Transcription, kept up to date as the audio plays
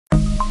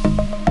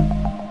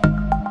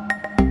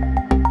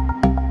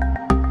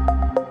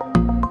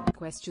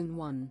Question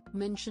 1.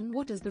 Mention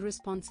what is the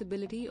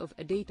responsibility of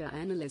a data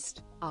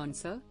analyst.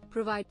 Answer.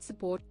 Provide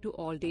support to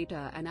all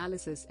data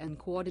analysis and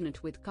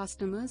coordinate with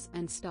customers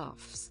and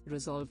staffs.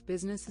 Resolve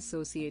business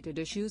associated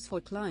issues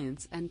for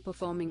clients and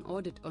performing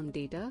audit on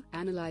data.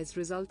 Analyze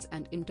results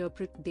and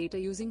interpret data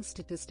using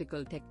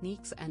statistical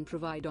techniques and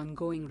provide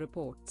ongoing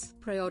reports.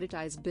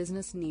 Prioritize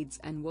business needs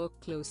and work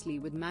closely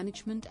with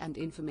management and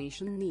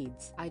information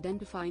needs.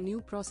 Identify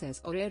new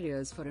process or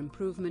areas for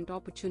improvement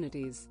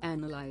opportunities.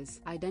 Analyze,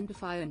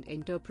 identify and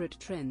interpret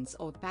trends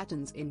or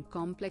patterns in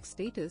complex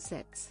data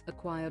sets.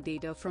 Acquire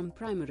data from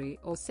primary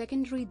or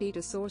secondary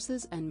data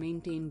sources and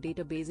maintain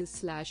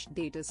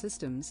databases/data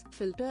systems.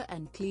 Filter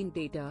and clean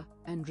data,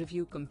 and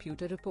review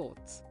computer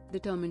reports.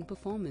 Determine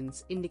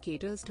performance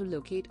indicators to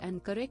locate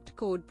and correct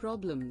code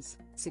problems.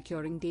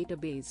 Securing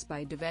database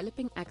by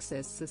developing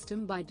access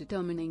system by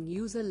determining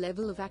user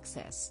level of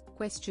access.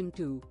 Question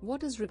 2.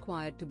 What is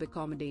required to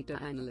become a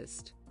data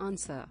analyst?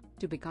 Answer.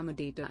 To become a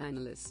data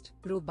analyst,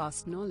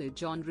 robust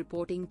knowledge on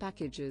reporting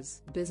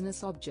packages,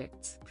 business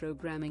objects,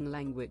 programming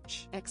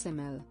language,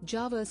 XML,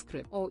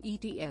 JavaScript or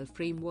ETL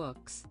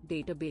frameworks,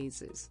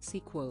 databases,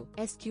 SQL,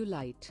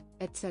 SQLite,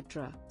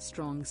 etc.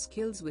 Strong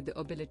skills with the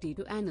ability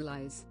to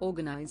analyze,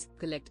 organize,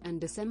 collect and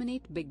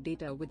disseminate big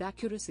data with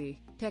accuracy.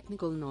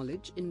 Technical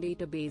knowledge in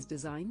database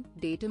design,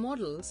 data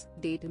models,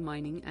 data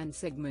mining and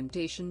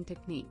segmentation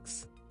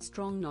techniques.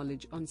 Strong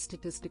knowledge on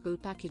statistical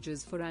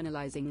packages for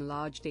analyzing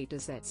large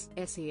datasets,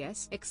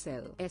 SAS,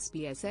 Excel,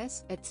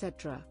 SPSS,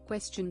 etc.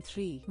 Question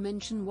 3.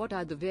 Mention what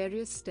are the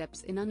various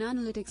steps in an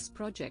analytics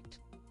project.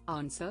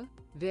 Answer.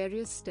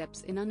 Various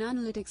steps in an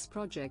analytics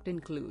project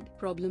include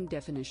problem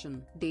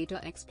definition,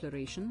 data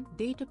exploration,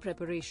 data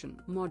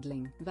preparation,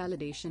 modeling,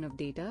 validation of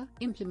data,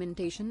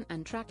 implementation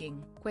and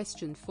tracking.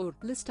 Question 4.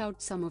 List out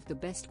some of the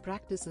best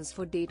practices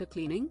for data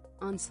cleaning.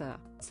 Answer.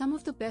 Some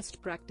of the best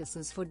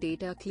practices for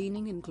data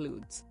cleaning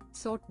includes: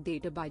 sort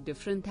data by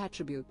different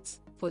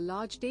attributes. For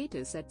large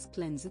data sets,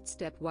 cleanse it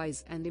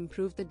stepwise and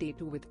improve the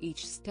data with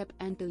each step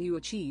until you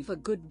achieve a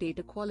good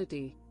data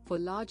quality. For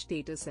large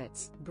data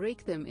sets,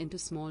 break them into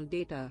small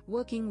data.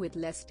 Working with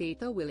less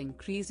data will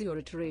increase your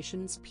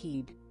iteration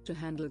speed. To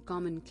handle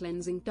common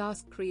cleansing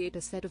tasks, create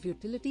a set of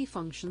utility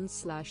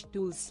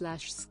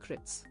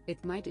functions/tools/scripts.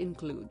 It might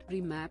include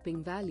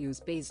remapping values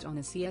based on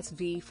a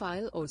CSV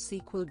file or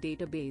SQL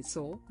database,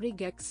 or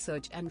regex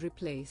search and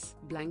replace,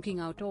 blanking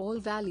out all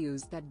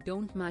values that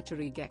don't match a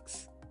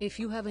regex. If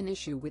you have an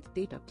issue with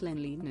data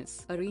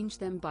cleanliness, arrange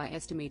them by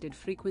estimated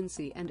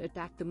frequency and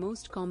attack the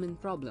most common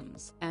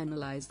problems.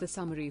 Analyze the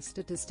summary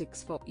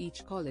statistics for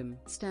each column.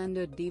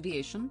 Standard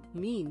deviation,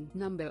 mean,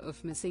 number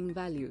of missing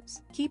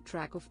values. Keep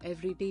track of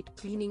every data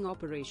cleaning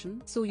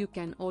operation so you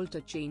can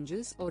alter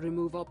changes or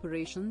remove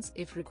operations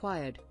if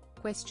required.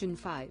 Question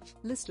 5.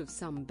 List of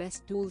some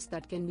best tools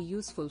that can be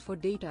useful for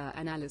data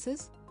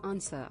analysis.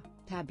 Answer.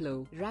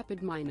 Tableau,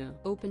 RapidMiner,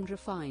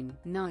 OpenRefine,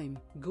 KNIME,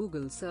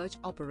 Google Search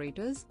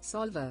Operators,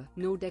 Solver,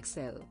 Node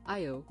Excel,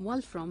 IO,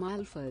 Wolfram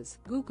Alphas,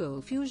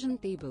 Google Fusion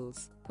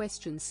Tables.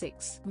 Question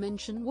 6.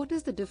 Mention what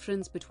is the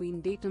difference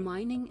between data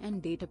mining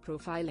and data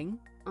profiling.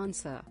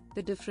 Answer.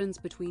 The difference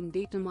between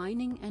data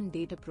mining and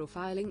data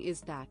profiling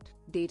is that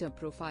data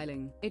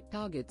profiling, it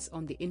targets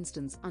on the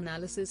instance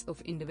analysis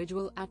of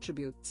individual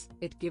attributes.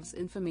 It gives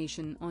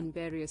information on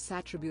various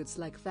attributes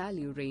like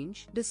value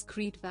range,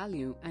 discrete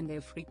value and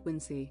their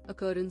frequency,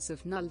 occurrence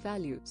of null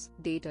values,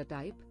 data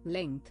type,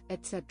 length,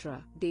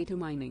 etc. Data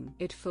mining,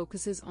 it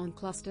focuses on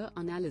cluster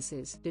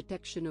analysis,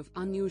 detection of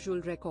unusual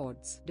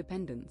records,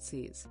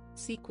 dependencies,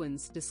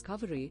 sequence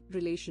discovery,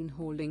 relation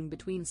holding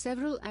between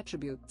several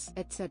attributes,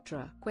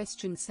 etc.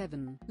 Question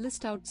 7.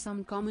 List out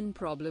some common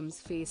problems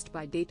faced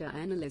by data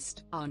analyst.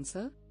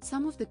 Answer.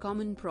 Some of the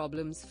common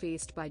problems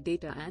faced by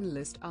data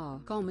analyst are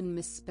common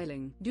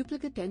misspelling,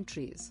 duplicate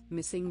entries,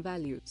 missing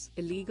values,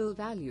 illegal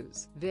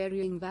values,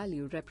 varying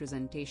value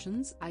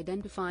representations,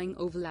 identifying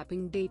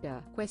overlapping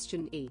data.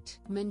 Question 8.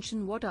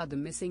 Mention what are the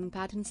missing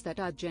patterns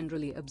that are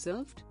generally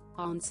observed.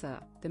 Answer.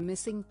 The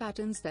missing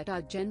patterns that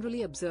are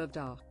generally observed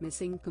are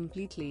missing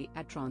completely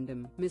at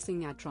random,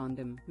 missing at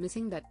random,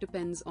 missing that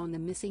depends on the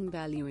missing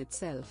value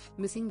itself,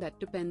 missing that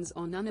depends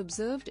on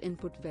unobserved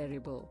input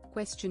variable.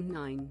 Question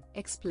 9.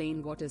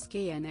 Explain what is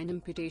KNN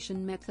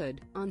imputation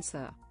method.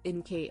 Answer.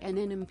 In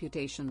KNN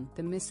imputation,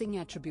 the missing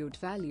attribute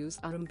values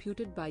are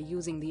imputed by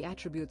using the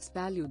attribute's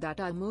value that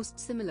are most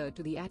similar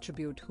to the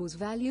attribute whose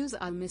values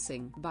are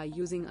missing by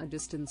using a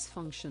distance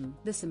function.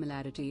 The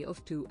similarity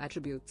of two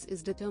attributes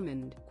is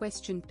determined.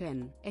 Question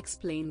 10.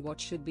 Explain what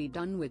should be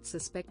done with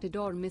suspected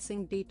or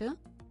missing data.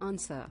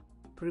 Answer.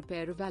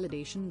 Prepare a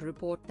validation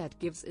report that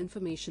gives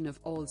information of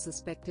all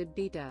suspected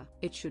data.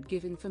 It should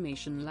give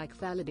information like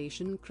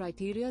validation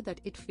criteria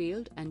that it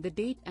failed and the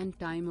date and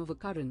time of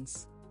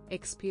occurrence.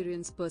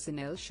 Experienced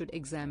personnel should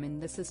examine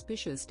the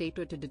suspicious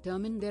data to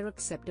determine their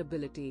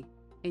acceptability.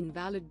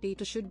 Invalid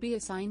data should be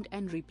assigned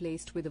and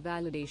replaced with a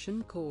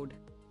validation code.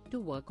 To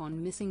work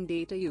on missing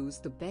data, use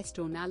the best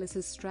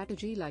analysis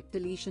strategy like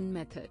deletion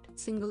method,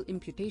 single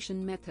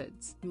imputation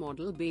methods,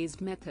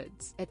 model-based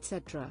methods,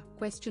 etc.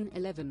 Question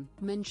 11.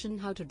 Mention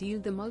how to deal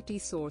the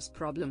multi-source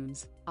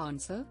problems.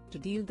 Answer. To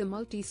deal the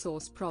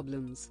multi-source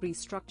problems,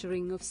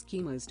 restructuring of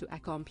schemas to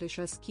accomplish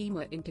a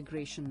schema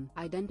integration.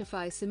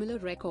 Identify similar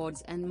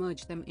records and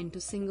merge them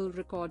into single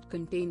record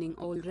containing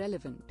all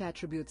relevant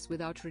attributes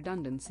without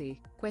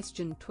redundancy.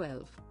 Question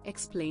 12.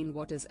 Explain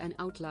what is an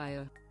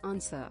outlier.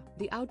 Answer.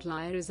 The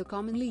outlier is a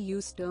commonly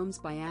used term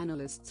by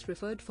analysts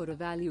referred for a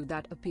value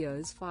that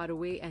appears far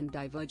away and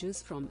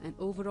diverges from an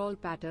overall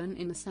pattern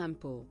in a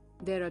sample.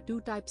 There are two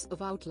types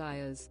of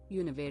outliers,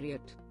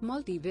 univariate,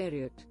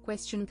 multivariate.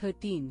 Question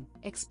 13.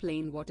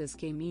 Explain what is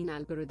K-mean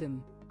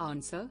algorithm.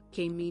 Answer.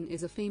 K-mean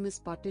is a famous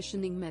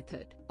partitioning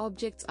method.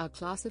 Objects are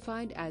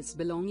classified as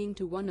belonging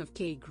to one of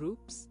K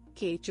groups,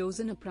 K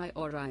chosen a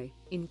priori.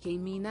 In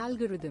K-mean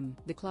algorithm,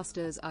 the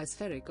clusters are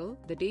spherical.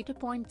 The data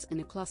points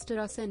in a cluster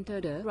are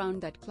centered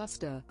around that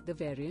cluster. The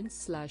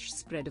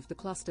variance/spread of the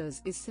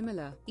clusters is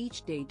similar.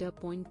 Each data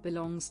point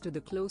belongs to the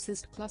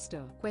closest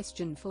cluster.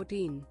 Question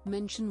 14.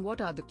 Mention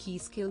what are the key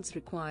skills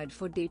required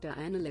for data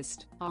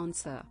analyst.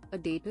 Answer. A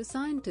data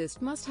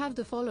scientist must have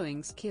the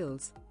following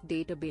skills: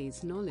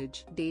 database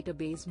knowledge,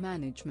 database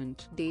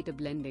management, data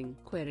blending,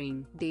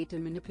 querying, data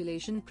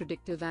manipulation,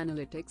 predictive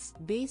analytics,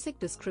 basic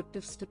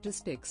descriptive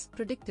statistics,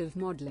 predictive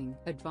modeling,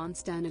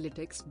 advanced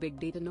analytics, big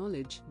data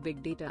knowledge,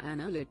 big data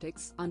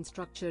analytics,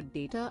 unstructured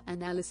data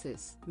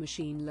analysis,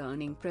 machine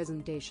learning,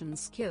 presentation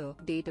skill,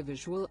 data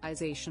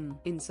visualization,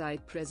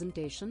 insight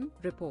presentation,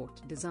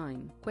 report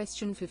design.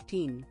 Question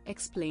 15.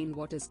 Explain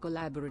what is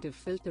collaborative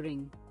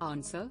filtering.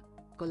 Answer.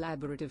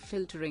 Collaborative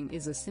filtering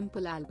is a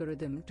simple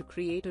algorithm to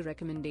create a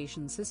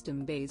recommendation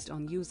system based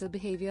on user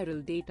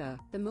behavioral data.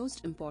 The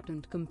most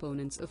important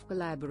components of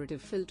collaborative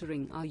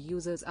filtering are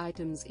users'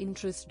 items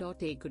interest.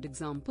 A good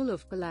example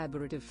of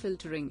collaborative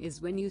filtering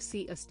is when you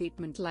see a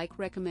statement like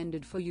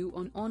recommended for you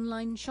on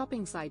online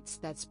shopping sites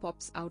that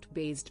pops out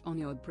based on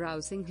your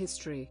browsing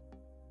history.